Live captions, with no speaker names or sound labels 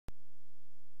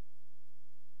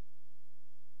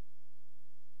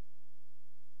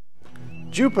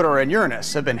Jupiter and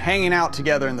Uranus have been hanging out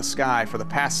together in the sky for the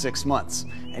past 6 months,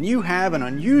 and you have an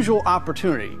unusual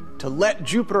opportunity to let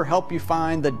Jupiter help you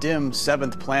find the dim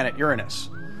 7th planet Uranus.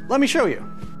 Let me show you.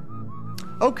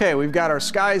 Okay, we've got our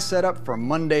skies set up for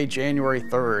Monday, January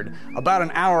 3rd, about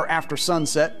an hour after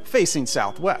sunset, facing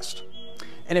southwest.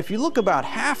 And if you look about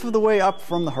half of the way up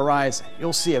from the horizon,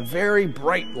 you'll see a very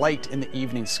bright light in the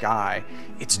evening sky.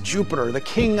 It's Jupiter, the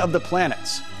king of the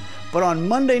planets. But on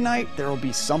Monday night, there will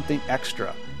be something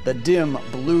extra. The dim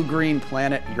blue-green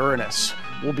planet Uranus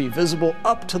will be visible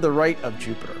up to the right of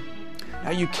Jupiter. Now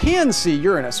you can see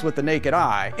Uranus with the naked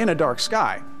eye in a dark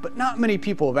sky, but not many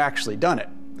people have actually done it.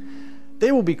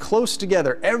 They will be close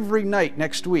together every night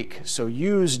next week, so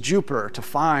use Jupiter to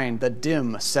find the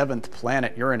dim 7th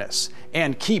planet Uranus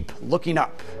and keep looking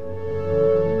up.